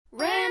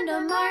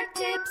Random art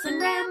tips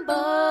and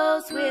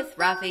rambles with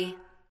Rafi.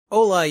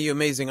 Hola, you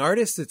amazing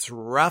artists. It's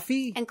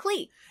Rafi. And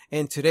Clee.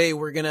 And today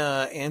we're going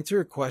to answer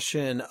a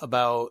question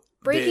about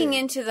breaking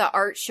into the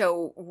art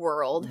show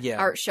world,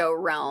 art show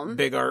realm.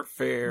 Big art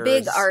fairs.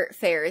 Big art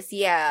fairs,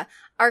 yeah.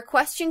 Our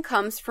question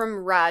comes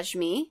from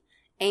Rajmi,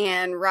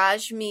 and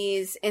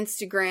Rajmi's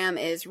Instagram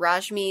is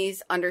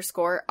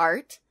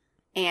Rajmi's_art.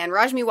 And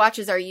Rajmi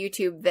watches our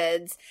YouTube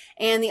vids.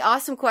 And the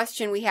awesome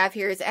question we have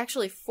here is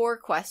actually 4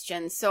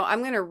 questions. So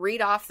I'm going to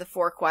read off the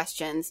 4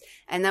 questions,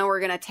 and then we're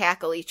going to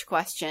tackle each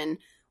question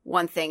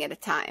one thing at a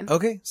time.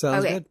 Okay,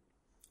 sounds good.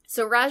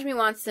 So Rajmi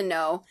wants to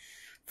know,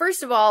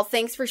 first of all,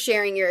 thanks for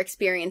sharing your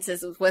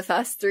experiences with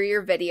us through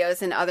your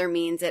videos and other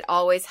means. It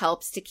always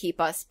helps to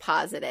keep us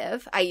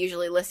positive. I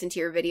usually listen to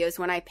your videos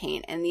when I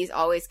paint, and these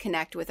always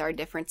connect with our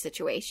different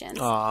situations.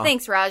 Aww.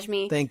 Thanks,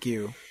 Rajmi. Thank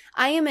you.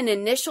 I am an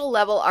initial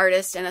level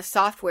artist and a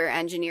software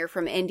engineer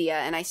from India,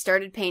 and I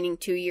started painting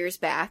 2 years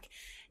back.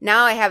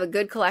 Now I have a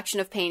good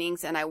collection of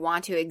paintings, and I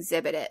want to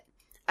exhibit it.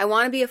 I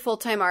want to be a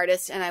full-time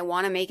artist, and I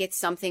want to make it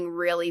something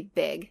really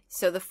big.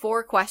 So the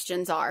 4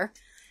 questions are,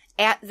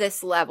 at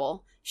this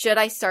level, should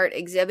I start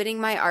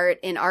exhibiting my art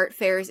in art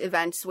fairs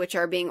events which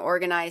are being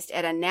organized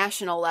at a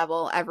national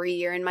level every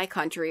year in my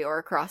country or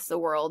across the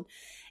world?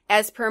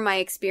 As per my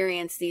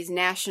experience, these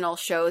national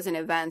shows and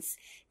events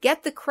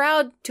get the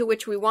crowd to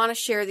which we want to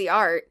share the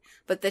art,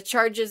 but the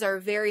charges are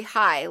very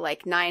high,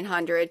 like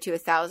 $900 to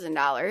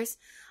 $1,000.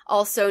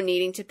 Also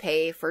needing to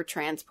pay for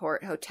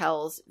transport,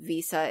 hotels,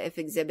 visa if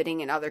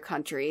exhibiting in other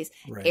countries,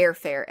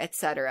 airfare,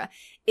 etc.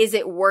 Is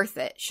it worth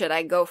it? Should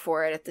I go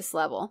for it at this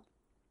level?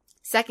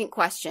 Second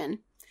question,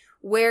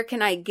 where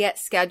can I get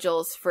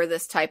schedules for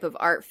this type of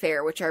art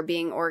fair, which are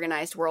being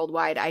organized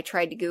worldwide? I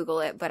tried to Google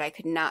it, but I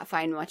could not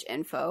find much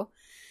info.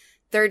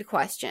 Third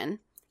question,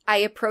 I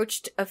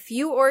approached a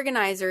few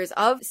organizers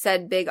of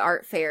said big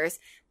art fairs,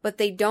 but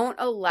they don't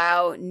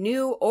allow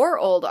new or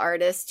old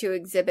artists to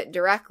exhibit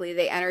directly.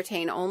 They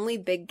entertain only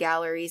big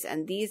galleries,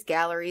 and these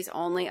galleries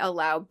only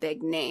allow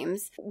big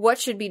names. What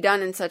should be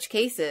done in such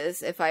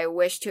cases if I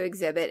wish to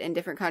exhibit in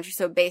different countries?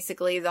 So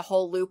basically the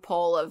whole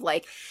loophole of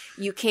like,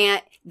 you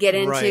can't get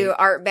into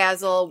Art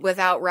Basel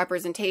without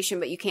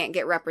representation, but you can't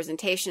get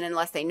representation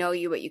unless they know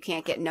you, but you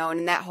can't get known.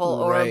 And that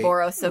whole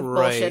Ouroboros of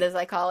bullshit, as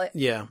I call it.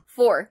 Yeah.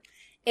 4.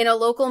 In a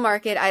local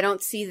market, I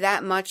don't see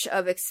that much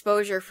of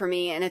exposure for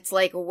me, and it's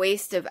like a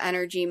waste of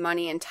energy,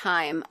 money, and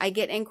time. I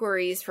get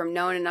inquiries from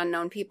known and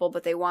unknown people,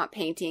 but they want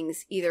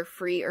paintings either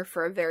free or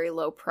for a very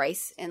low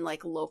price in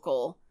like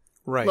local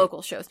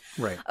shows.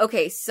 Right.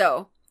 Okay,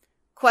 so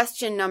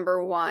question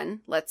number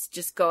 1. Let's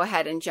just go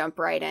ahead and jump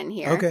right in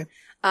here.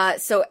 Okay.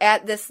 So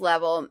at this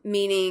level,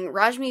 meaning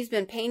Rajmi's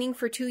been painting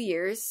for 2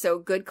 years, so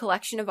good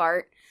collection of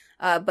art,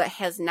 but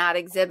has not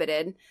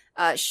exhibited.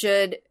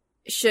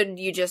 Should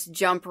you just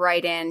jump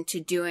right into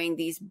doing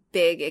these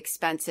big,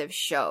 expensive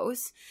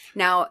shows?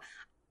 Now,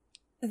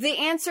 the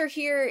answer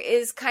here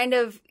is kind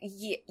of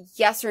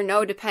yes or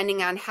no,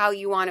 depending on how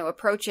you want to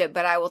approach it.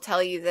 But I will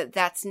tell you that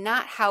that's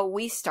not how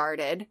we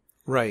started.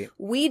 Right.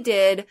 We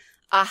did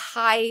a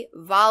high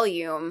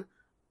volume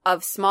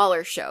of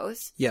smaller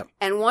shows. Yep.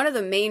 And one of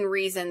the main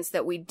reasons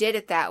that we did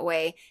it that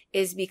way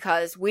is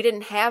because we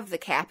didn't have the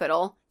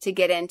capital to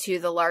get into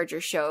the larger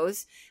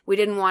shows. We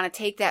didn't want to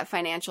take that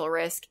financial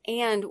risk.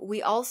 And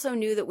we also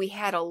knew that we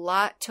had a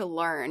lot to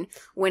learn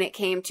when it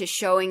came to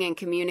showing and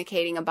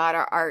communicating about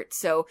our art.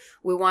 So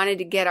we wanted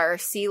to get our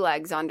sea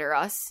legs under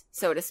us,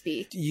 so to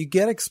speak. You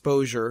get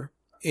exposure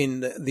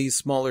in these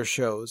smaller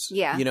shows.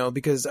 Yeah. You know,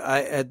 because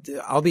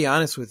I'll be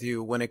honest with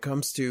you, when it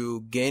comes to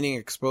gaining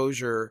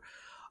exposure,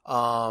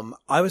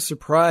 I was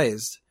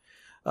surprised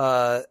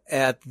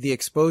at the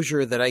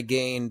exposure that I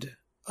gained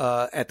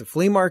at the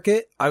flea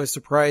market. I was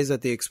surprised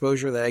at the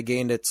exposure that I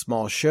gained at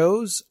small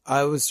shows.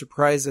 I was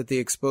surprised at the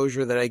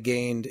exposure that I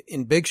gained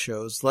in big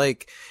shows.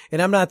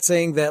 And I'm not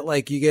saying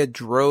that you get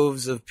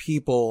droves of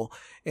people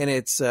and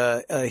it's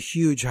a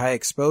huge high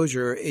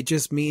exposure. It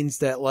just means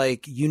that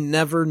you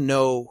never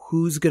know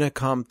who's going to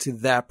come to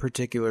that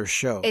particular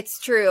show. It's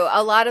true.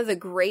 A lot of the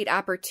great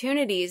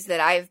opportunities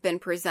that I've been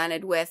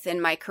presented with in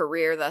my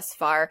career thus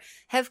far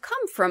have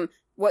come from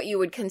what you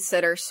would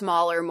consider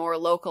smaller, more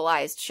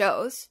localized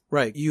shows.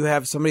 Right. You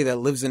have somebody that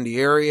lives in the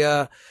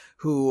area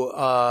who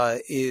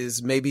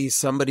is maybe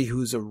somebody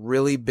who's a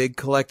really big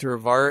collector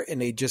of art,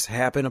 and they just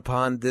happen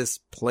upon this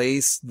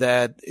place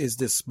that is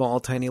this small,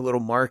 tiny little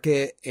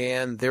market,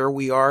 and there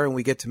we are, and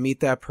we get to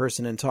meet that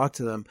person and talk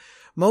to them.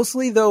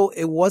 Mostly, though,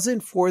 it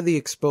wasn't for the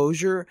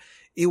exposure.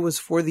 It was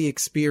for the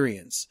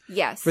experience.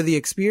 Yes. For the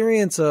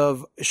experience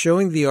of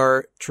showing the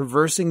art,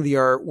 traversing the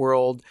art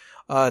world,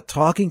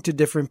 talking to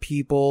different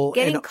people.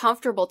 Getting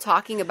comfortable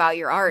talking about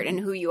your art and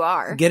who you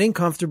are. Getting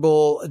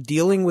comfortable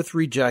dealing with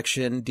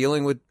rejection,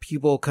 dealing with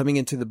people coming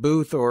into the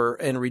booth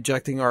and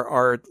rejecting our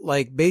art.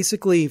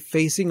 Basically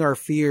facing our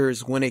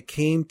fears when it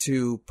came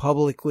to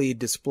publicly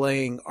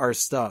displaying our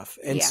stuff.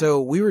 And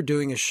so we were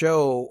doing a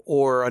show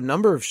or a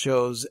number of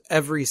shows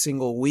every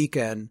single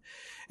weekend.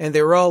 And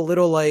they were all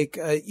little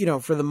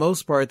for the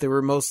most part, they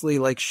were mostly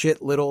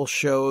shit little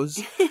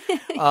shows.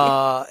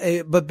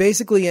 But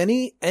basically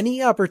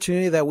any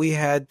opportunity that we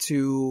had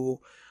to,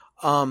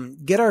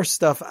 get our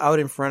stuff out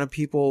in front of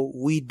people,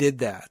 we did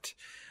that.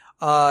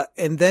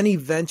 And then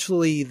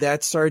eventually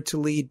that started to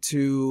lead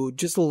to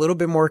just a little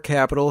bit more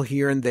capital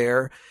here and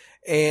there,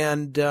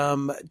 and,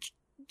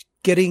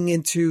 getting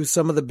into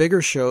some of the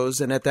bigger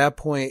shows. And at that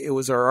point, it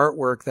was our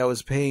artwork that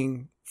was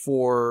paying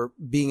for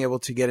being able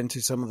to get into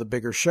some of the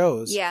bigger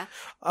shows. Yeah.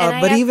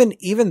 But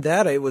even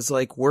that, it was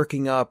like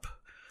working up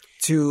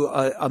to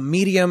a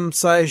medium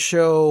sized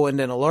show and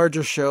then a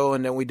larger show.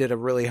 And then we did a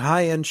really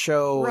high end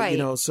show,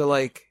 Right. so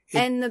like.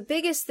 And the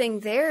biggest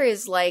thing there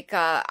is like,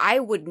 I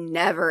would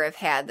never have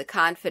had the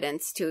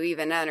confidence to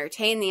even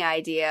entertain the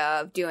idea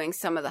of doing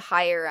some of the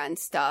higher end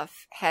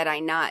stuff had I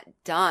not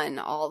done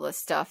all the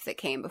stuff that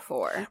came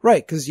before.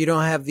 Right. 'Cause you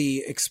don't have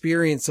the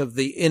experience of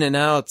the in and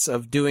outs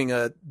of doing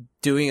a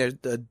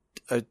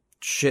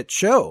shit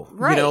show,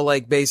 Right.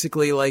 like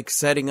basically like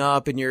setting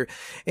up and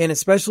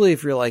especially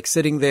if you're like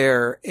sitting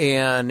there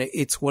and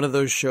it's one of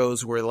those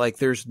shows where like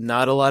there's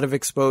not a lot of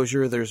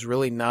exposure, there's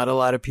really not a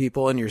lot of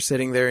people, and you're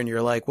sitting there and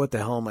you're like, what the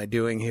hell am I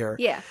doing here?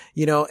 Yeah.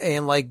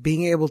 And like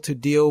being able to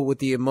deal with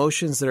the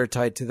emotions that are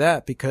tied to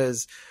that,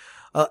 because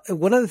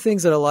one of the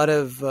things that a lot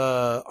of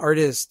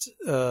artists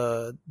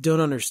don't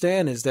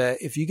understand is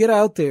that if you get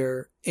out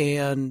there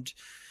and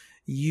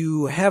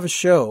you have a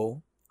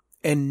show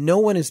and no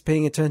one is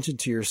paying attention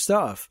to your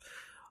stuff,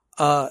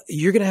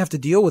 you're going to have to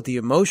deal with the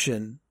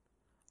emotion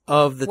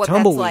of the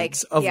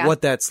tumbleweeds of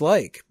what that's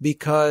like,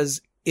 because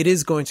it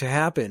is going to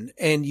happen.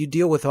 And you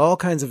deal with all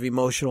kinds of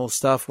emotional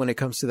stuff when it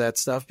comes to that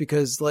stuff,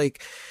 because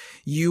like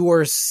you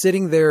are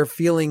sitting there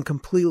feeling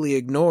completely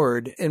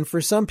ignored. And for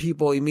some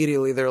people,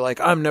 immediately they're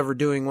like, I'm never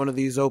doing one of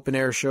these open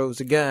air shows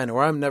again,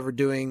 or I'm never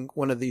doing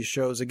one of these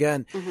shows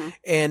again. Mm-hmm.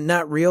 And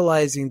not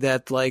realizing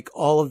that like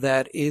all of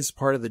that is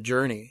part of the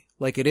journey.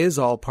 Like it is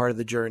all part of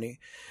the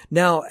journey.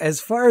 Now, as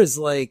far as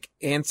like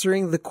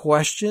answering the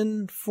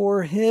question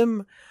for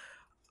him,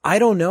 I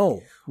don't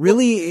know.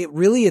 Really,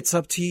 it's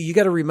up to you. You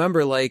got to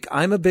remember, like,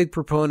 I'm a big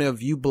proponent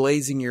of you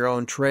blazing your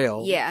own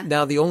trail. Yeah.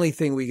 Now, the only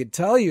thing we could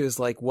tell you is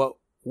like what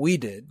we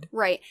did.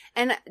 Right.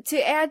 And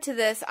to add to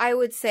this, I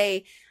would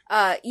say,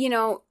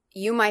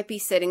 you might be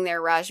sitting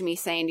there, Rajmi,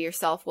 saying to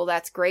yourself, well,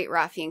 that's great,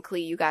 Rafi and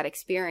Klee, you got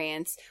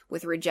experience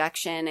with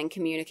rejection and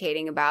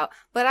communicating about,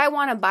 but I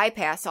want to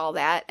bypass all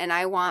that, and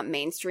I want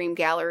mainstream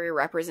gallery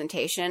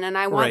representation, and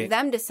I want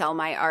them to sell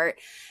my art.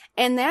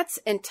 And that's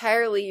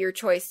entirely your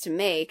choice to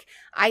make.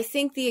 I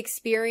think the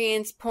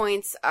experience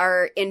points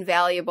are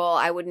invaluable.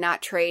 I would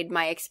not trade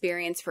my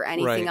experience for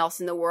anything else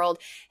in the world.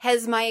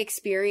 Has my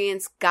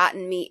experience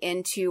gotten me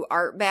into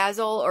Art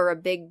Basel or a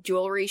big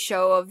jewelry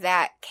show of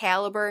that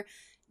caliber?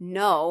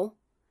 No.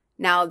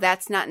 Now,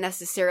 that's not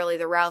necessarily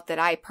the route that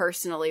I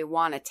personally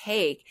want to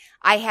take.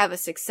 I have a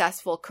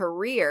successful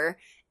career,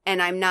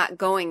 and I'm not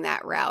going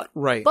that route.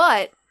 Right.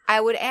 But I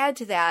would add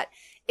to that,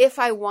 if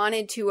I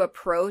wanted to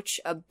approach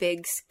a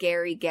big,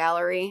 scary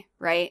gallery,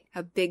 right?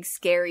 A big,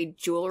 scary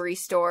jewelry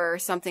store or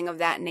something of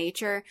that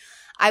nature,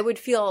 I would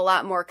feel a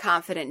lot more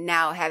confident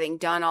now, having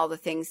done all the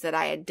things that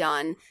I had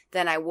done,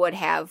 than I would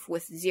have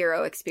with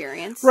zero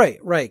experience.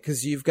 Right.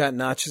 Because you've got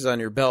notches on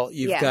your belt.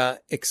 You've got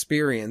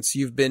experience.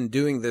 You've been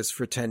doing this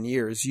for 10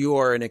 years. You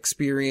are an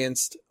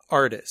experienced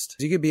artist.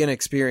 You could be an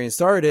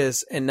experienced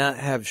artist and not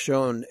have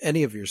shown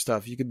any of your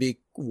stuff. You could be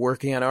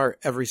working on art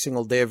every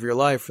single day of your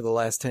life for the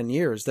last 10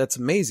 years. That's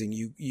amazing.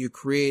 You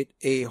create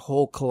a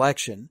whole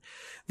collection.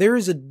 There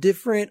is a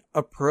different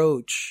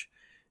approach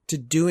to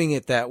doing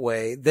it that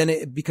way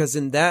because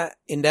in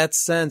that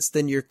sense,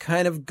 then you're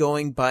kind of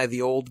going by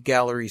the old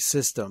gallery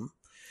system.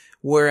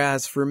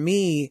 Whereas for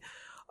me,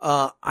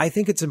 I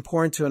think it's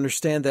important to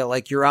understand that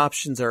like your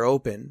options are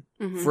open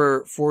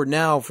for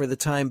now, for the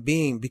time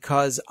being,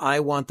 because I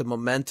want the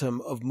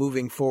momentum of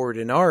moving forward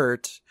in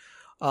art.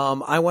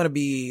 I want to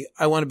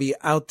be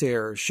out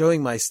there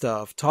showing my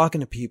stuff,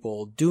 talking to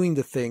people, doing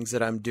the things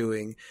that I'm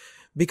doing,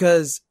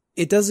 because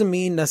it doesn't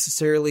mean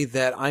necessarily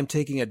that I'm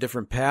taking a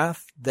different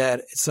path,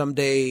 that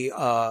someday,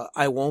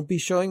 I won't be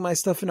showing my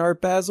stuff in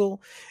Art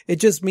Basel. It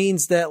just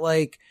means that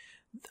like,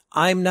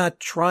 I'm not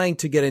trying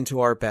to get into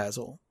Art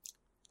Basel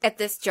at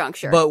this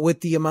juncture, but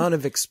with the amount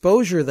of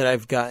exposure that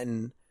I've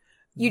gotten,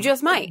 you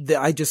just might.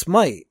 I just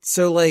might.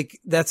 So like,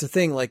 that's the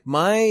thing. Like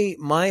my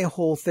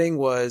whole thing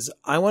was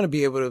I want to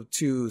be able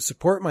to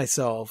support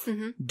myself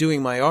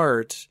doing my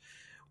art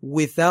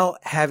without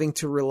having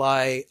to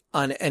rely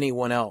on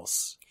anyone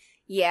else.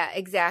 Yeah,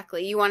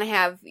 exactly. You want to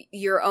have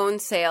your own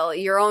sail,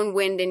 your own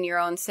wind in your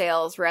own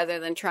sails, rather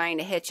than trying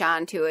to hitch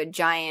on to a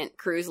giant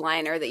cruise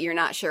liner that you're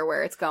not sure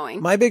where it's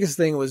going. My biggest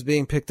thing was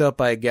being picked up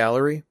by a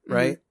gallery,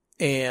 right?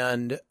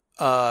 And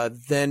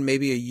then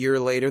maybe a year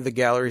later, the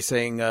gallery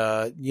saying,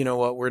 you know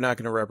what, we're not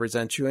going to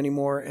represent you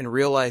anymore. And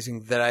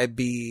realizing that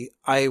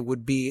I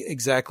would be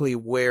exactly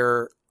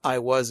where I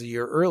was a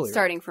year earlier.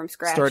 Starting from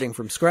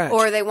scratch.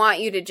 Or they want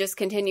you to just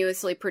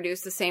continuously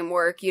produce the same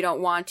work. You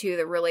don't want to.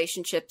 The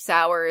relationship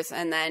sours,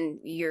 and then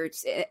you're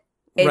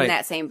in Right.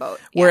 that same boat.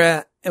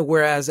 Yeah.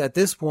 Whereas at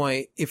this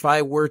point, if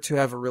I were to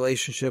have a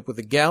relationship with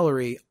a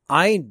gallery,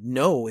 I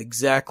know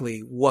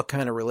exactly what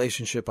kind of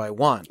relationship I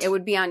want. It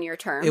would be on your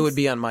terms. It would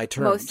be on my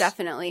terms. Most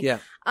definitely. Yeah.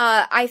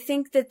 I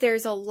think that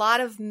there's a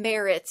lot of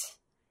merit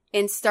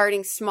in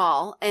starting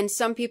small, and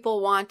some people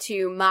want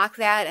to mock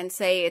that and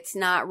say it's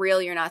not real,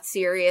 you're not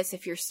serious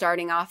if you're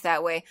starting off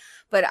that way.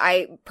 But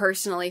I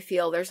personally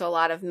feel there's a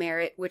lot of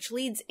merit, which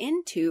leads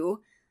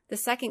into the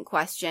second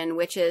question,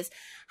 which is,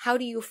 how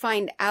do you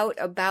find out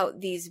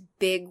about these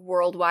big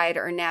worldwide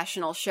or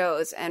national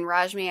shows? And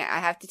Rajmi, I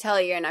have to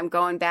tell you, and I'm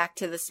going back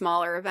to the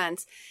smaller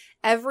events,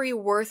 every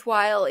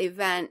worthwhile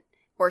event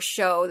or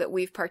show that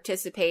we've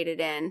participated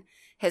in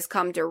has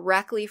come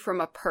directly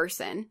from a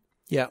person.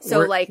 Yeah.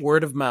 So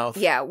word of mouth.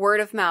 Yeah,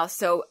 word of mouth.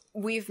 So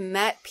we've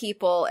met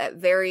people at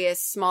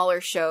various smaller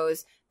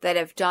shows that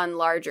have done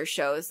larger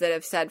shows that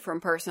have said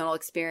from personal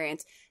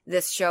experience,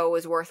 this show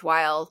was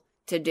worthwhile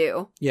to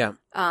do. Yeah.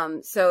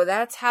 So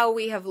that's how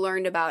we have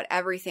learned about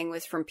everything,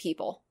 was from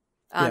people,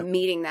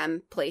 meeting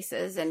them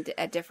places and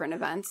at different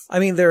events. I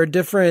mean, there are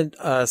different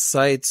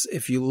sites.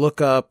 If you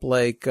look up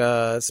like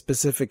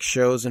specific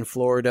shows in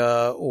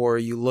Florida, or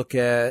you look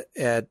at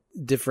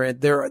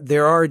different,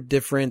 there are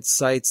different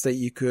sites that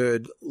you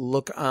could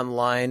look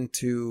online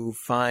to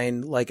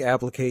find like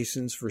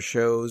applications for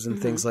shows and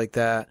things like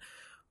that.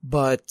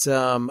 But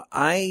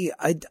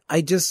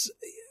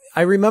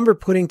I remember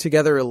putting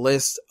together a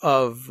list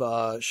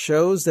of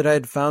shows that I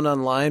had found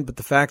online, but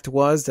the fact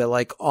was that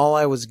like all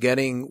I was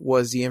getting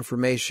was the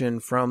information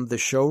from the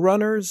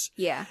showrunners.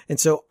 Yeah. And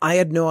so I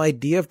had no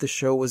idea if the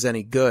show was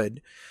any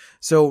good.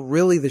 So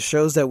really the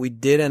shows that we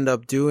did end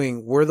up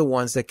doing were the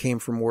ones that came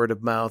from word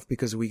of mouth,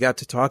 because we got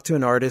to talk to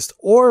an artist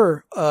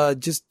or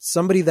just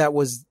somebody that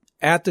was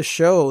at the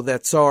show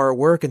that saw our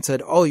work and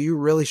said, oh, you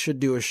really should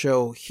do a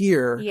show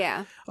here.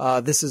 Yeah.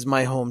 This is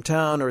my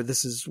hometown, or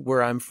this is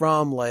where I'm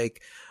from.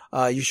 Like,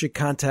 you should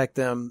contact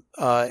them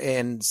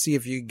and see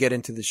if you could get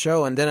into the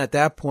show. And then at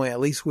that point, at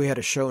least we had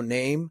a show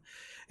name.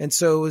 And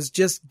so it was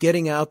just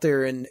getting out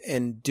there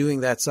and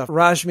doing that stuff.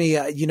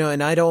 Rajmi, you know,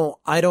 and I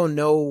don't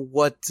know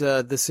what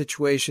the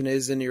situation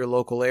is in your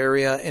local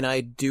area. And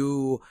I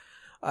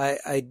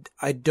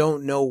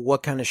don't know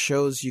what kind of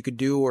shows you could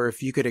do, or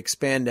if you could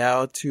expand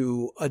out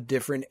to a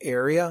different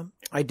area.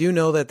 I do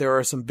know that there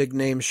are some big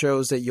name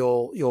shows that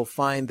you'll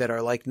find that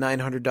are like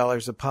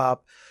 $900 a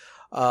pop.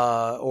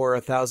 Or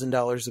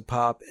 $1,000 a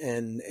pop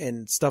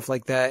and stuff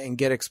like that, and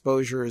get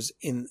exposures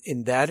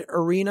in that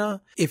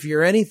arena. If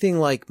you're anything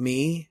like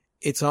me,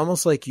 it's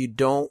almost like you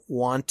don't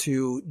want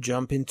to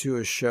jump into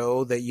a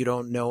show that you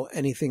don't know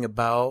anything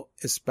about,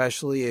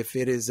 especially if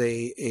it is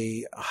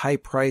a high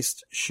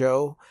priced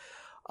show.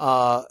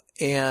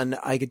 And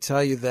I could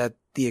tell you that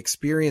the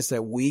experience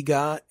that we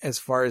got as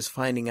far as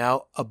finding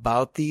out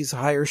about these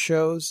higher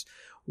shows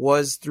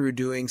was through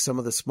doing some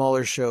of the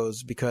smaller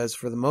shows, because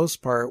for the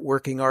most part,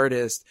 working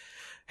artists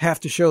have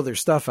to show their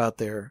stuff out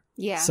there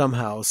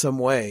somehow, some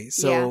way.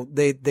 So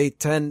they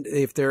tend,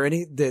 if there are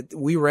any, that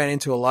we ran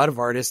into a lot of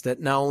artists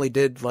that not only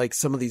did like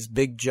some of these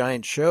big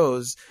giant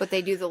shows, but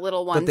they do the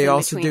little ones. But they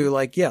also between. do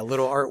like,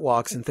 little art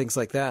walks and things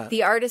like that.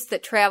 The artists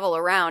that travel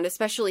around,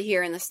 especially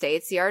here in the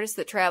States, the artists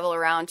that travel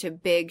around to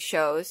big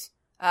shows,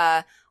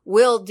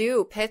 will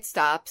do pit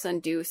stops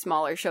and do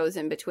smaller shows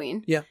in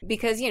between. Yeah.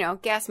 Because, you know,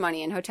 gas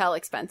money and hotel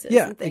expenses.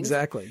 Yeah, and things.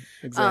 exactly.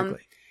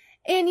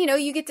 And, you know,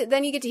 you get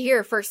to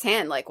hear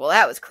firsthand, like, well,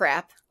 that was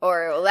crap,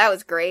 or, well, that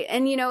was great.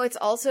 And, you know, it's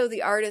also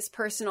the artist's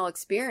personal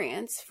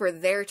experience for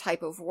their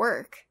type of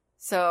work.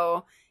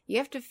 So you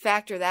have to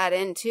factor that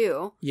in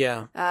too.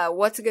 Yeah.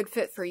 What's a good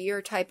fit for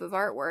your type of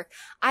artwork?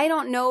 I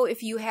don't know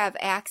if you have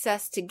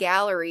access to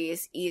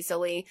galleries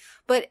easily,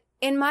 but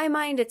in my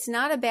mind, it's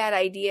not a bad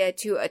idea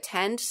to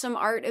attend some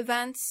art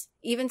events,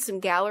 even some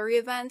gallery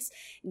events,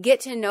 get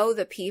to know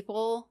the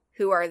people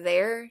who are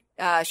there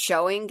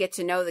showing, get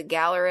to know the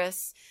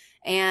gallerists,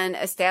 and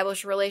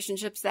establish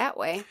relationships that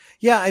way.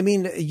 Yeah, I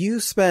mean, you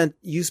spent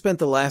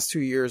the last 2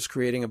 years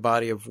creating a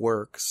body of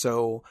work.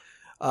 So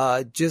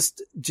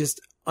just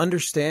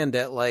understand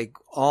that, like,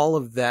 all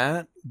of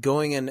that,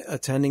 going and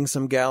attending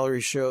some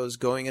gallery shows,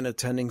 going and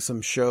attending some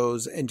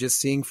shows, and just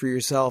seeing for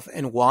yourself.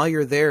 And while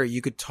you're there,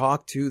 you could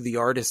talk to the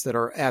artists that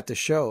are at the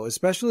show,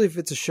 especially if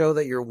it's a show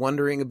that you're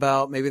wondering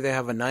about. Maybe they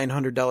have a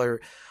 $900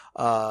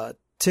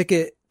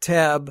 ticket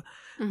tab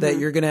that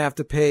you're going to have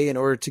to pay in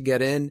order to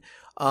get in.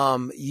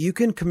 You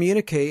can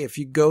communicate if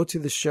you go to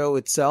the show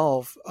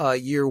itself,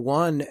 year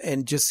one,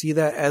 and just see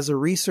that as a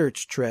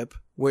research trip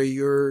where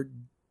you're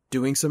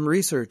doing some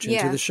research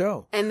into the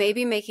show. And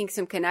maybe making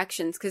some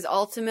connections, because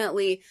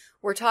ultimately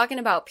we're talking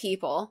about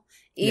people.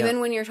 Even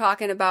when you're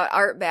talking about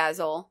Art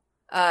Basel,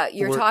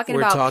 we're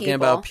talking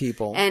about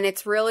people. And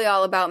it's really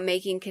all about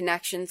making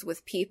connections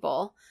with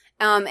people.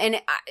 And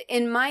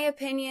in my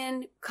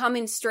opinion,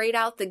 coming straight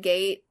out the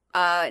gate,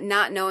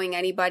 not knowing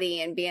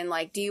anybody and being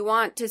like, do you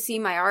want to see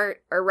my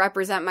art or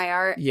represent my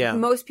art? Yeah.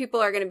 Most people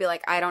are going to be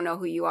like, I don't know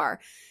who you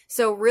are.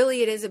 So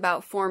really it is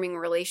about forming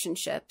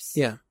relationships.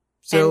 Yeah.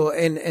 So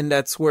and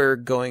that's where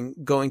going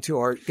to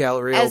art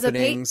gallery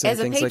openings and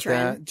things like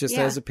that, just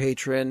as a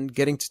patron,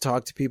 getting to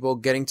talk to people,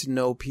 getting to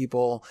know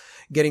people,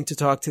 getting to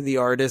talk to the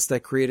artist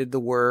that created the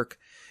work,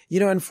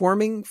 and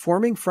forming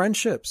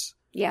friendships.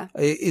 Yeah.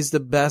 Is the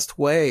best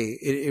way.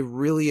 It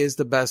really is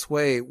the best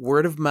way.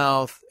 Word of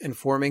mouth and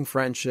forming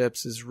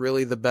friendships is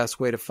really the best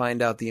way to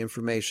find out the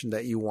information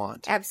that you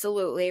want.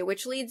 Absolutely.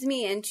 Which leads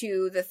me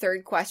into the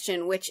third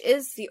question, which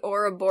is the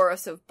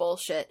Ouroboros of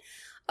bullshit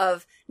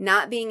of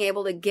not being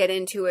able to get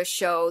into a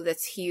show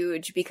that's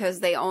huge because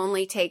they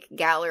only take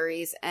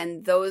galleries,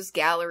 and those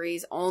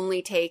galleries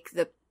only take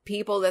the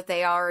people that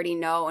they already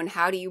know. And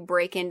how do you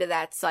break into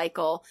that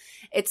cycle?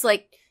 It's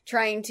like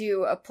trying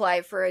to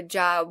apply for a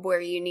job where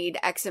you need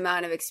X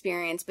amount of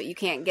experience, but you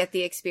can't get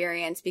the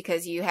experience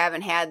because you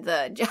haven't had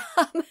the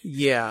job.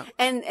 Yeah.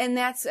 And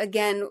that's,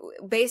 again,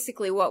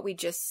 basically what we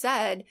just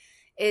said,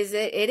 is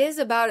it is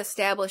about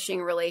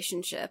establishing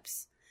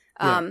relationships.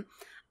 Yeah.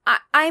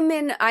 I'm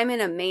in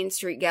a Main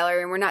Street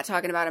gallery, and we're not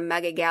talking about a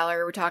mega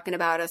gallery. We're talking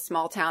about a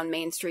small town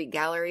Main Street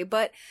gallery,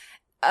 but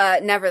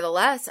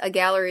nevertheless, a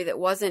gallery that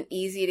wasn't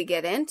easy to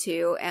get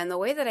into. And the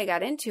way that I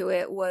got into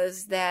it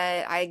was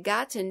that I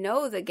got to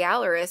know the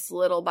gallerist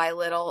little by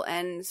little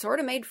and sort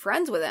of made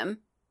friends with him.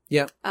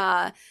 Yeah.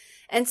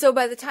 And so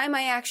by the time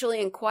I actually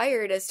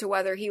inquired as to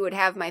whether he would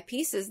have my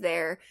pieces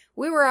there,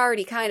 we were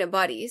already kind of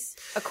buddies,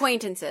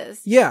 acquaintances.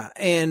 Yeah.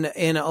 And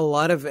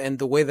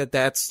the way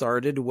that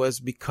started was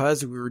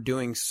because we were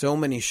doing so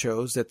many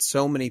shows that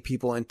so many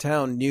people in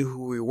town knew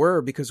who we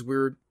were because we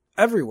were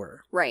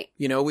everywhere. Right.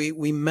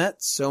 We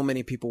met so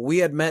many people. We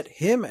had met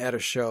him at a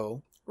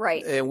show.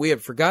 Right. And we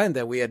had forgotten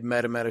that we had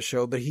met him at a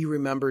show, but he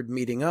remembered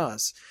meeting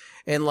us.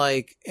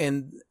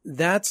 And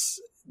that's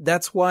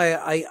why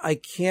I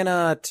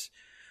cannot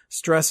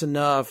stress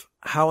enough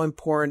how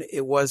important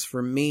it was for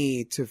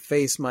me to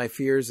face my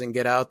fears and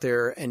get out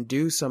there and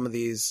do some of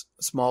these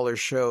smaller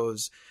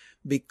shows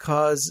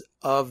because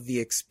of the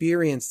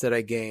experience that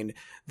I gained.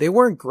 They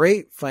weren't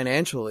great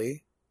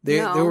financially.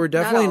 They were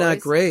definitely not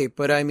great,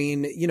 but I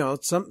mean,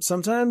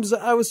 sometimes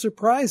I was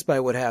surprised by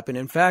what happened.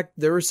 In fact,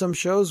 there were some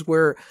shows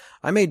where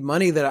I made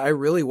money that I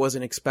really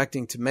wasn't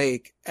expecting to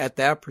make at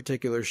that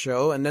particular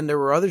show. And then there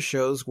were other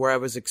shows where I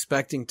was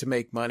expecting to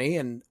make money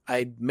and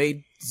I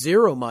made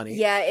zero money.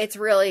 Yeah, it's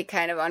really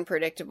kind of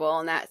unpredictable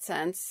in that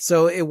sense.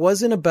 So it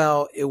wasn't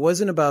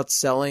about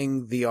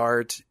selling the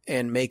art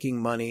and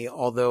making money,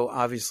 although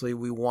obviously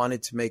we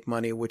wanted to make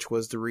money, which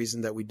was the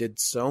reason that we did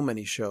so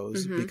many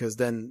shows, because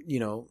then,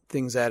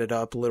 things added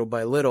up little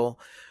by little.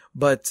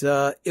 But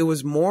it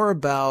was more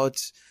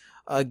about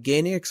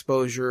gaining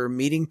exposure,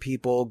 meeting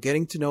people,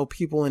 getting to know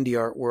people in the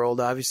art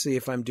world. Obviously,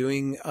 if I'm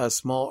doing a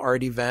small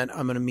art event,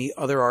 I'm going to meet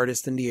other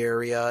artists in the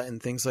area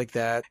and things like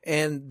that.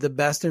 And the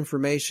best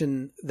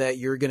information that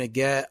you're going to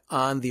get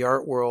on the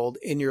art world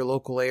in your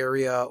local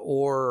area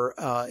or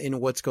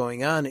in what's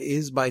going on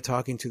is by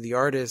talking to the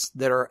artists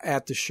that are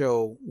at the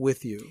show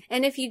with you.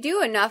 And if you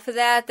do enough of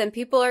that, then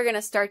people are going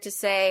to start to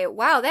say,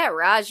 wow, that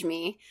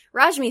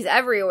Rajmi's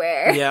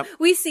everywhere. Yep.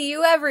 We see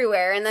you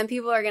everywhere. And then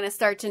people are going to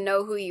start to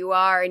know who you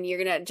are, and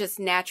you're going to just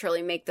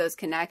naturally make those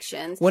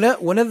connections. One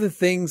of the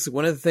things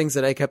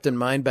that I kept in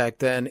mind back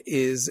then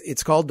is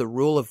it's called the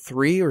rule of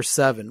 3 or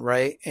 7,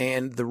 right?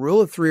 And the rule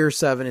of 3 or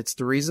 7, it's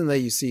the reason that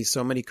you see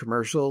so many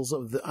commercials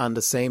on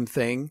the same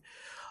thing,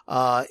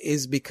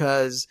 is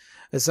because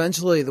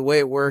essentially the way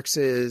it works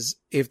is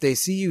if they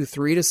see you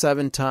 3 to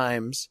 7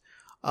 times,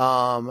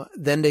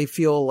 then they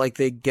feel like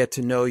they get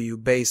to know you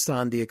based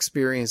on the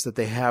experience that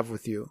they have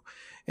with you.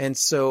 And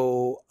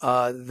so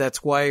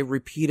that's why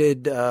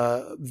repeated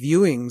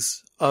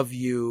viewings of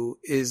you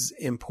is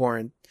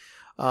important.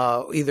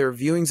 Either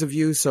viewings of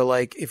you, so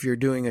like if you're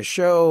doing a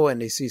show and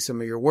they see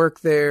some of your work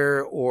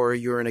there, or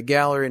you're in a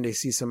gallery and they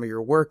see some of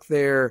your work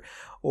there,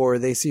 or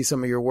they see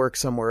some of your work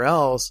somewhere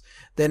else,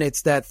 then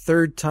it's that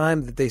third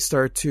time that they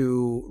start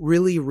to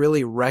really,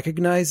 really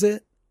recognize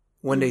it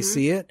when they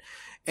see it.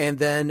 And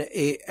then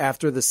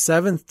after the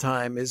 7th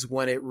time is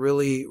when it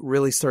really,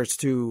 really starts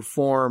to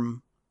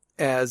form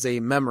as a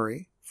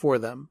memory for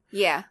them.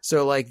 Yeah.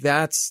 So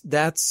that's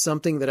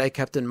something that I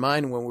kept in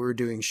mind when we were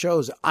doing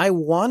shows. I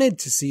wanted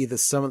to see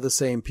some of the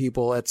same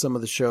people at some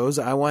of the shows.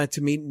 I wanted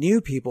to meet new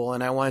people,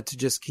 and I wanted to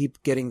just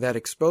keep getting that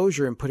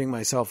exposure and putting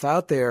myself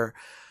out there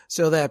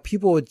so that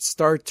people would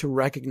start to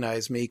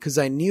recognize me, because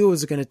I knew it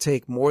was going to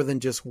take more than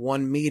just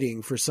one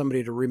meeting for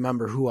somebody to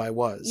remember who I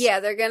was. Yeah,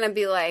 they're going to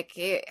be like,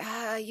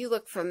 you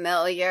look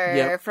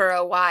familiar for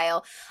a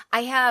while.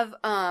 I have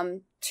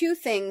 2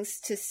 things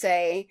to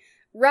say.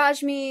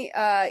 Rajmi,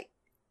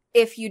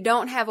 if you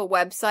don't have a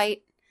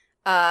website,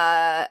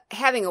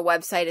 having a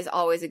website is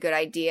always a good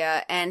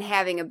idea, and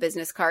having a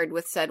business card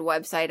with said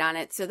website on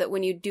it, so that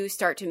when you do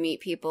start to meet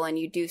people and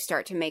you do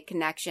start to make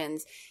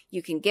connections,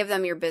 you can give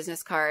them your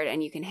business card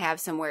and you can have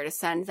somewhere to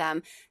send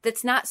them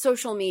that's not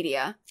social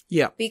media.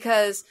 Yeah.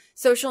 Because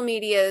social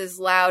media is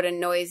loud and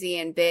noisy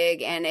and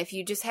big. And if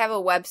you just have a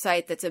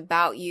website that's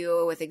about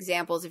you with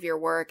examples of your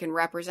work and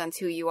represents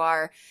who you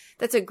are,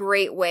 that's a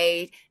great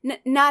way.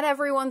 Not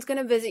everyone's going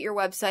to visit your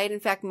website. In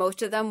fact,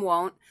 most of them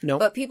won't. Nope.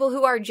 But people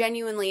who are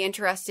genuinely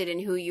interested in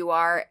who you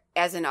are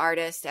as an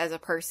artist, as a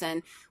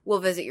person, will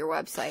visit your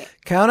website.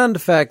 Count on the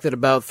fact that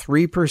about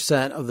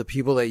 3% of the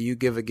people that you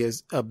give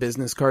a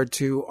business card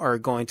to are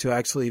going to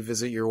actually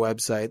visit your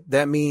website.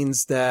 That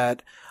means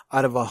that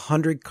out of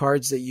 100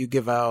 cards that you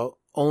give out,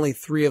 only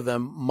 3 of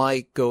them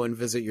might go and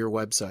visit your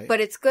website.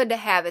 But it's good to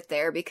have it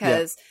there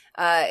because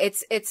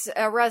it's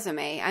a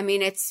resume. I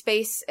mean, it's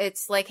space.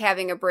 It's like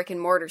having a brick and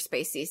mortar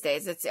space these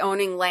days. It's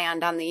owning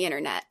land on the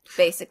internet,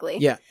 basically.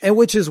 Yeah. And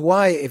which is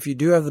why if you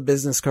do have the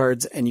business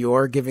cards and you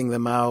are giving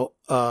them out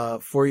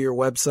for your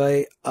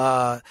website,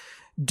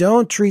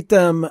 don't treat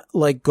them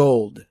like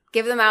gold.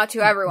 Give them out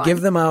to everyone.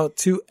 Give them out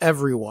to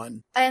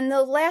everyone. And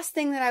the last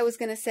thing that I was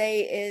going to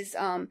say is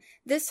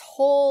this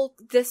whole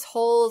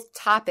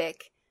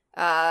topic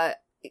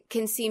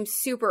can seem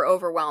super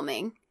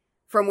overwhelming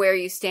from where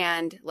you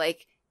stand,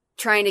 like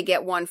trying to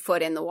get one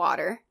foot in the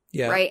water.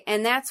 Yeah. Right?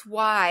 And that's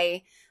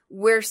why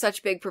we're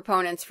such big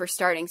proponents for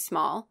starting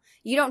small.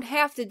 You don't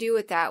have to do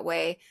it that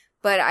way,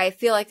 but I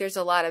feel like there's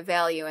a lot of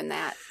value in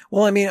that.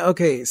 Well, I mean,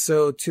 okay,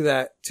 so to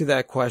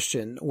that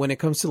question, when it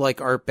comes to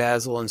like Art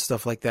Basel and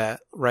stuff like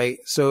that, right?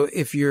 So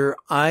if your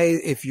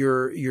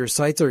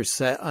sights are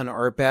set on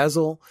Art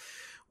Basel,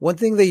 one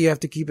thing that you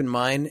have to keep in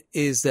mind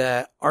is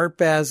that Art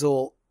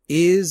Basel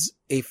is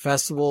a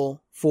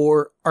festival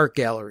for art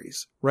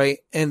galleries, right?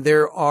 And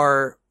there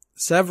are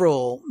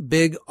several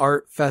big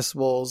art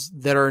festivals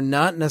that are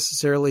not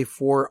necessarily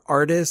for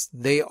artists.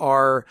 They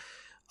are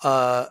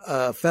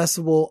a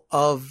festival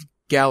of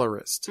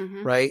gallerists,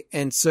 right?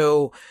 And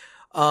so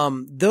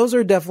those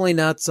are definitely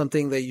not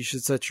something that you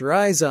should set your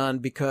eyes on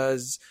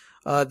because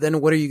then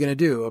what are you going to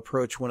do?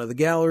 Approach one of the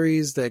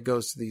galleries that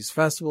goes to these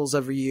festivals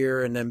every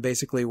year and then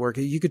basically work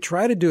it. You could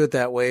try to do it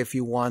that way if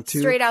you want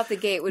to. Straight out the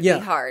gate would be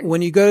hard.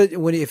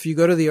 If you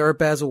go to the Art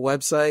Basel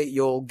website,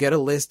 you'll get a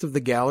list of the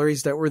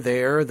galleries that were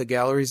there, the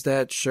galleries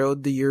that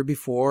showed the year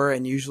before,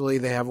 and usually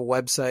they have a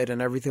website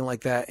and everything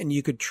like that. And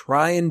you could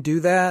try and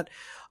do that.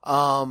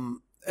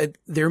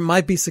 There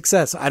might be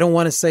success. I don't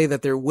want to say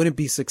that there wouldn't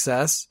be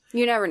success.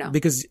 You never know.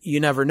 Because you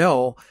never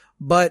know.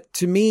 But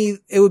to me,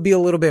 it would be a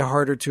little bit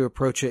harder to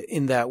approach it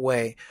in that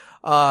way.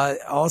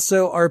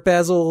 Also, Art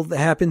Basel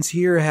happens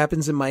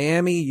in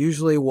Miami.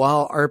 Usually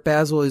while Art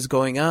Basel is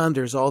going on,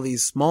 there's all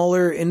these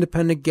smaller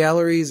independent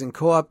galleries and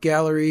co-op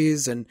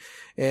galleries and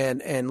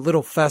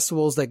little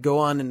festivals that go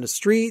on in the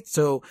street.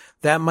 So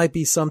that might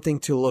be something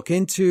to look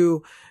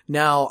into.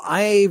 Now,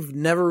 I've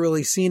never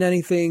really seen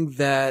anything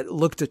that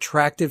looked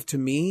attractive to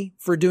me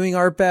for doing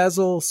Art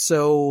Basel,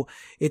 so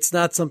it's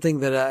not something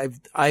that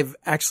I've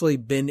actually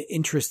been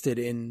interested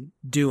in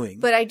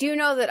doing. But I do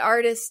know that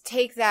artists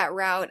take that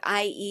route,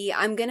 i.e.,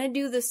 I'm going to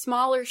do the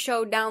smaller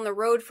show down the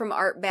road from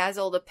Art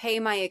Basel to pay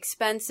my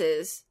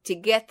expenses to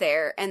get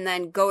there and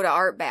then go to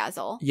Art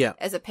Basel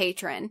as a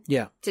patron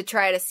to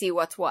try to see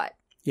what's what.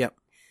 Yeah.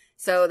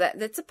 So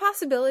that's a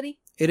possibility.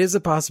 It is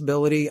a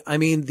possibility. I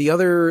mean, the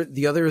other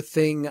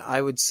thing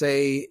I would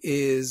say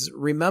is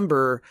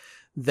remember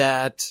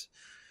that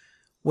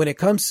when it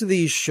comes to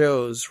these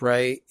shows,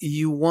 right,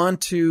 you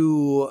want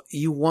to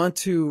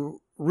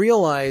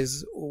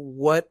realize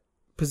what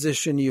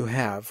position you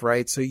have,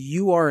 right? So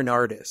you are an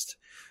artist.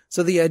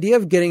 So the idea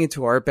of getting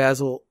into Art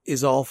Basel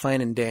is all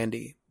fine and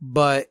dandy,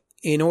 but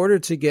in order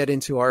to get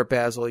into Art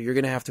Basel, you're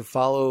going to have to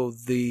follow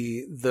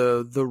the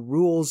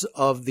rules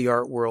of the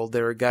art world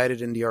that are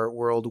guided in the art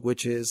world,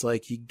 which is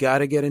like you got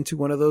to get into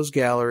one of those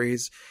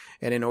galleries.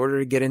 And in order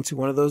to get into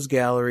one of those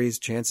galleries,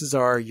 chances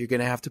are you're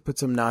going to have to put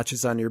some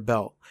notches on your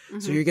belt.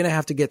 So you're going to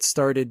have to get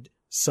started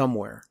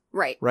somewhere.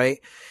 Right. Right.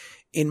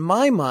 In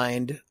my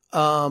mind,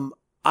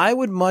 I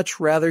would much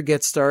rather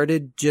get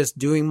started just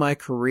doing my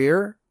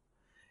career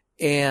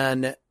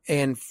and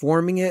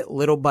forming it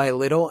little by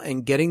little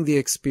and getting the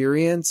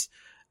experience,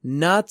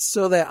 not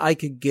so that I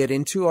could get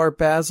into Art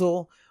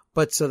Basel,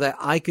 but so that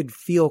I could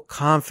feel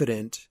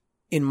confident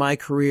in my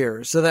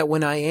career, so that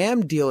when I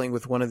am dealing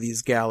with one of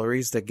these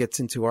galleries that gets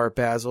into Art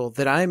Basel,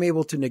 that I'm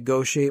able to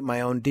negotiate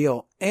my own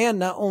deal. And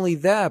not only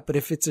that, but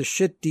if it's a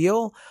shit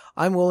deal,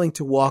 I'm willing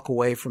to walk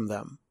away from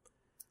them.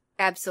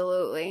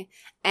 Absolutely.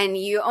 And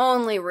you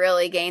only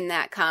really gain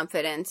that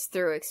confidence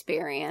through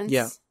experience.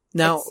 Yeah.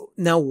 Now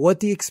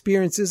what the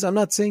experience is, I'm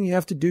not saying you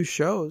have to do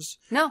shows.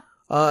 No.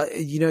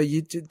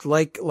 You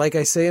like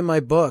I say in my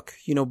book,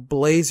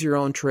 blaze your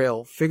own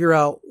trail, figure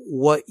out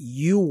what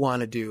you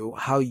want to do,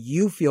 how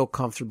you feel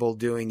comfortable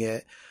doing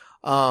it.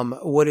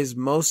 What is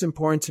most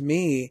important to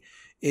me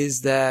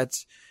is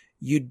that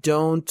you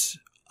don't,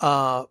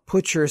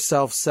 put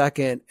yourself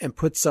second and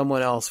put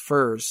someone else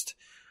first.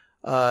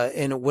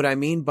 And what I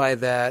mean by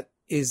that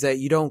is that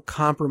you don't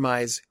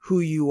compromise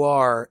who you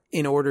are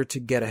in order to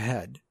get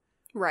ahead.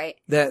 Right.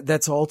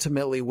 That's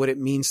ultimately what it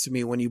means to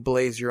me when you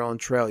blaze your own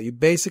trail. You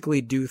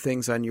basically do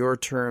things on your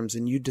terms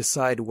and you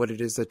decide what it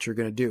is that you're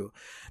going to do.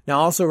 Now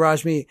also,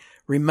 Rajmi,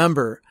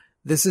 remember,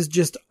 this is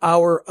just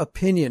our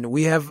opinion.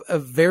 We have a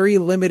very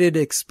limited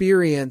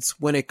experience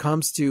when it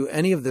comes to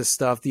any of this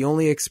stuff. The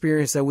only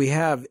experience that we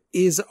have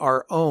is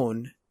our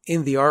own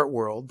in the art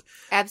world.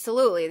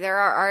 Absolutely. There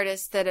are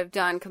artists that have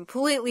done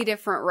completely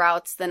different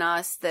routes than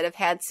us that have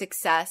had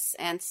success.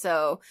 And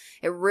so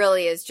it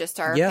really is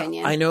just our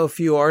opinion. I know a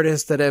few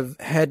artists that have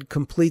had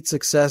complete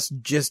success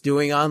just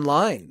doing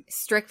online.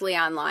 Strictly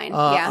online.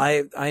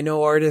 Yeah. I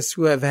know artists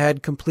who have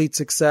had complete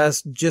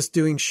success just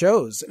doing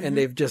shows and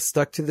they've just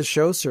stuck to the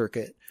show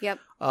circuit. Yep.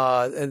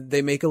 And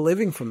they make a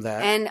living from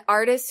that. And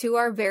artists who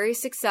are very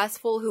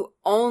successful who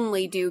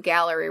only do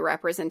gallery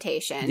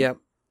representation. Yep.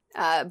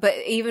 But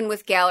even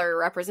with gallery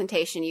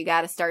representation, you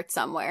got to start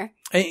somewhere.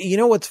 And you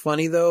know what's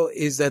funny though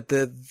is that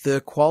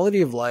the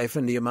quality of life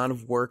and the amount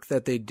of work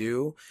that they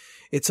do,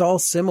 it's all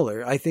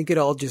similar. I think it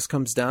all just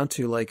comes down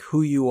to like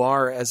who you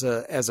are as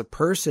a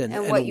person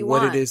and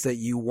what it is that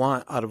you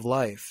want out of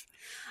life.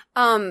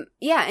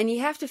 Yeah, and you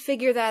have to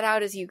figure that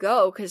out as you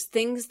go, because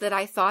things that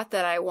I thought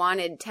that I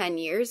wanted 10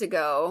 years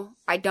ago,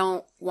 I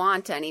don't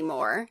want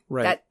anymore.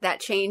 Right. That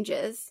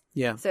changes.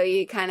 Yeah. So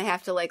you kind of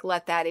have to like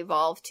let that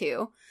evolve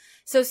too.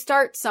 So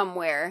start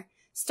somewhere.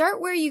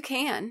 Start where you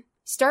can.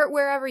 Start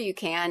wherever you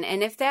can.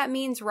 And if that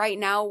means right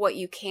now what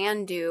you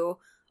can do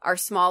are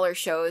smaller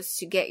shows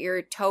to get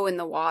your toe in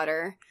the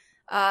water,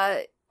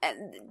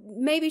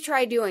 maybe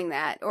try doing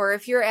that. Or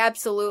if you're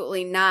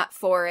absolutely not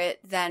for it,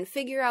 then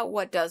figure out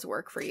what does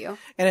work for you.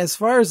 And as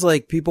far as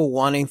like people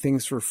wanting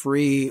things for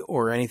free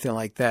or anything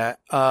like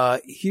that,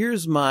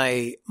 here's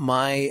my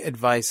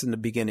advice in the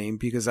beginning,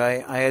 because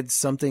I had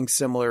something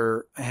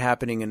similar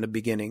happening in the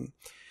beginning.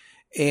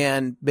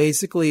 And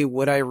basically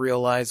what I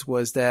realized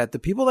was that the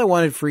people that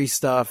wanted free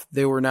stuff,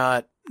 they were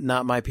not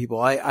my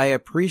people. I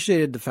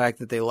appreciated the fact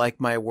that they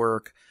liked my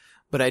work,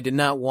 but I did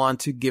not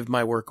want to give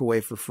my work away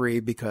for free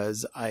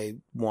because I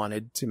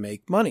wanted to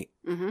make money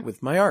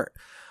with my art.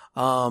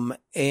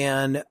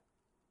 And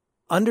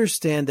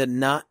understand that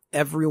not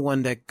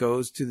everyone that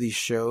goes to these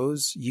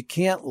shows, you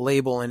can't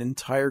label an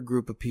entire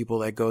group of people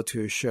that go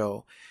to a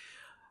show.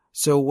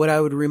 So what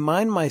I would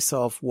remind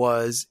myself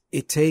was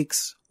it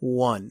takes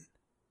one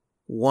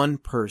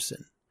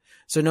person.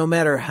 So no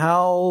matter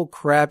how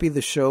crappy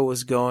the show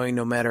was going,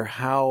 no matter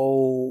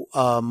how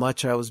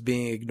much I was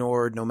being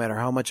ignored, no matter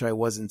how much I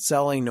wasn't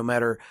selling, no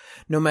matter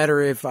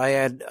if I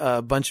had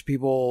a bunch of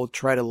people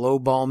try to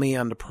lowball me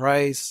on the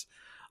price,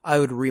 I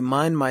would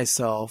remind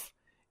myself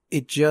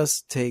it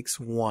just takes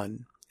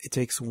one. It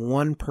takes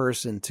one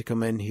person to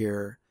come in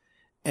here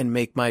and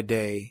make my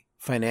day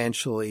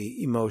financially,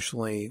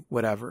 emotionally,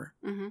 whatever.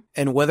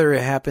 And whether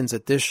it happens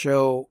at this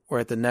show or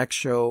at the next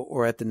show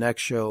or at the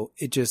next show,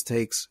 it just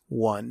takes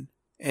one.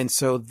 And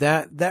so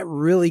that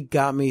really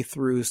got me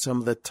through some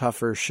of the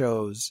tougher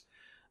shows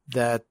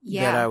that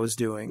I was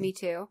doing. Me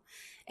too.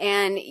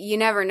 And you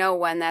never know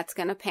when that's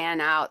going to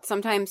pan out.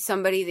 Sometimes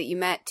somebody that you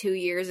met 2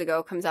 years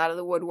ago comes out of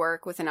the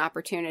woodwork with an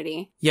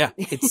opportunity. Yeah,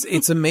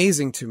 it's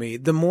amazing to me.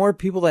 The more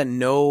people that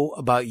know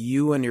about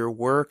you and your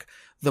work,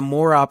 the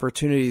more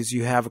opportunities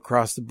you have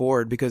across the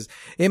board, because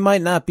it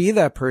might not be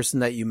that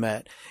person that you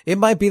met. It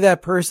might be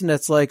that person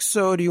that's like,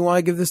 so do you want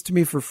to give this to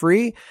me for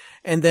free?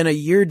 And then a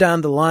year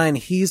down the line,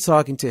 he's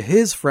talking to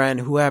his friend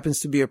who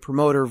happens to be a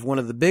promoter of one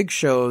of the big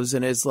shows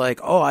and is like,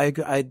 oh,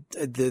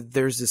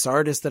 there's this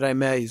artist that I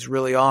met. He's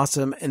really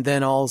awesome. And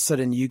then all of a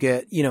sudden you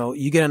get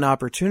an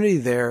opportunity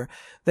there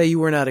that you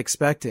were not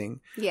expecting.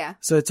 Yeah.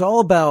 So it's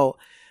all about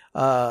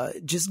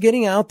just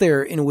getting out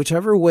there in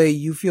whichever way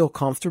you feel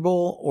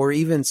comfortable, or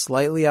even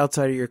slightly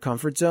outside of your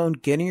comfort zone,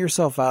 getting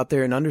yourself out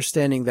there and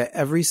understanding that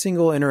every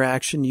single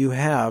interaction you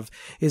have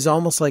is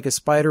almost like a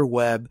spider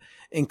web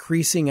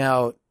increasing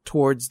out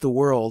towards the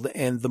world.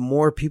 And the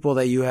more people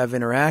that you have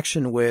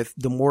interaction with,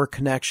 the more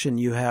connection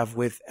you have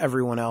with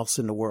everyone else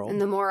in the world.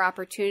 And the more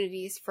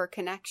opportunities for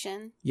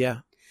connection. Yeah.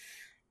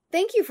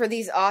 Thank you for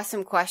these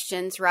awesome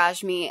questions,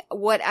 Rajmi.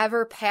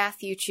 Whatever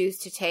path you choose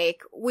to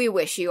take, we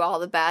wish you all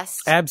the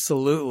best.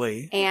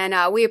 Absolutely. And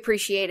we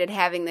appreciated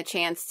having the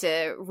chance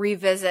to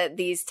revisit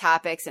these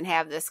topics and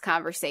have this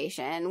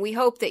conversation. We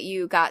hope that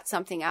you got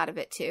something out of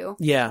it too.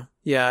 Yeah.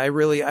 Yeah, I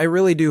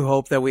really do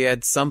hope that we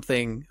had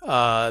something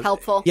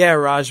helpful. Yeah,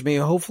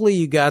 Rajmi, hopefully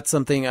you got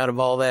something out of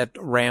all that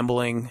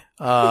rambling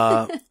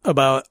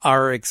about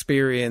our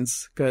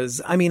experience, cuz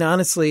I mean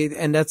honestly,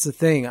 and that's the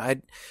thing,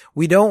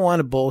 we don't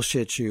want to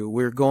bullshit you.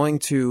 We're going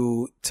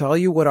to tell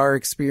you what our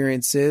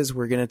experience is.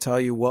 We're going to tell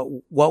you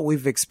what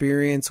we've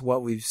experienced,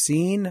 what we've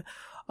seen.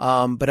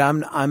 But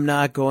I'm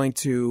not going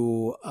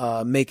to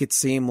make it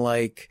seem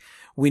like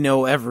we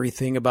know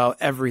everything about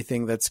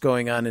everything that's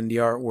going on in the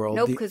art world.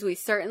 Nope, because we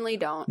certainly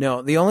don't.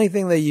 No, the only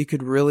thing that you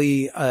could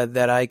really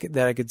that I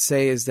could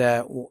say is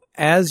that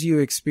as you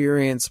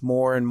experience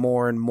more and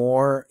more and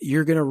more,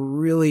 you're going to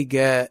really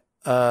get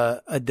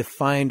a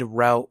defined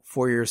route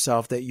for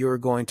yourself that you're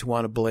going to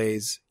want to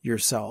blaze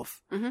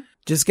yourself. Mm-hmm.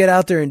 Just get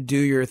out there and do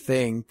your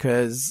thing,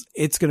 because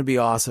it's going to be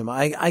awesome.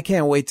 I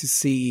can't wait to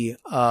see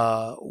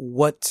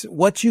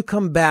what you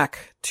come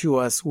back to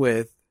us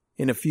with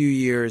in a few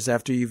years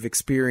after you've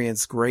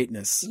experienced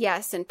greatness.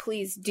 Yes, and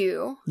please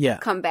do Yeah.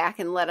 come back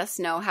and let us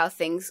know how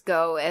things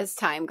go as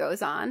time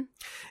goes on.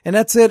 And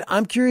that's it.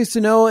 I'm curious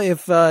to know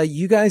if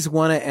you guys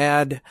want to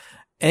add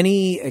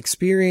any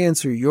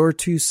experience or your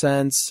 2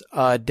 cents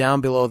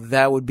down below.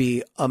 That would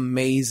be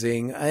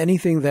amazing.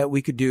 Anything that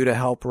we could do to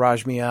help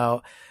Rajmi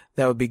out,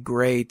 that would be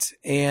great.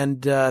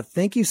 And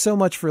thank you so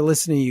much for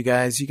listening, you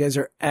guys. You guys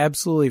are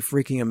absolutely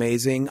freaking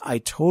amazing. I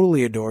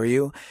totally adore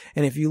you.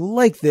 And if you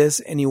like this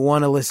and you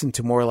want to listen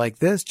to more like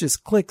this,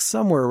 just click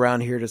somewhere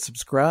around here to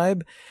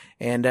subscribe.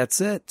 And that's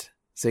it.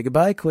 Say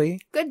goodbye, Clee.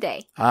 Good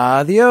day.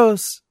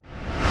 Adios.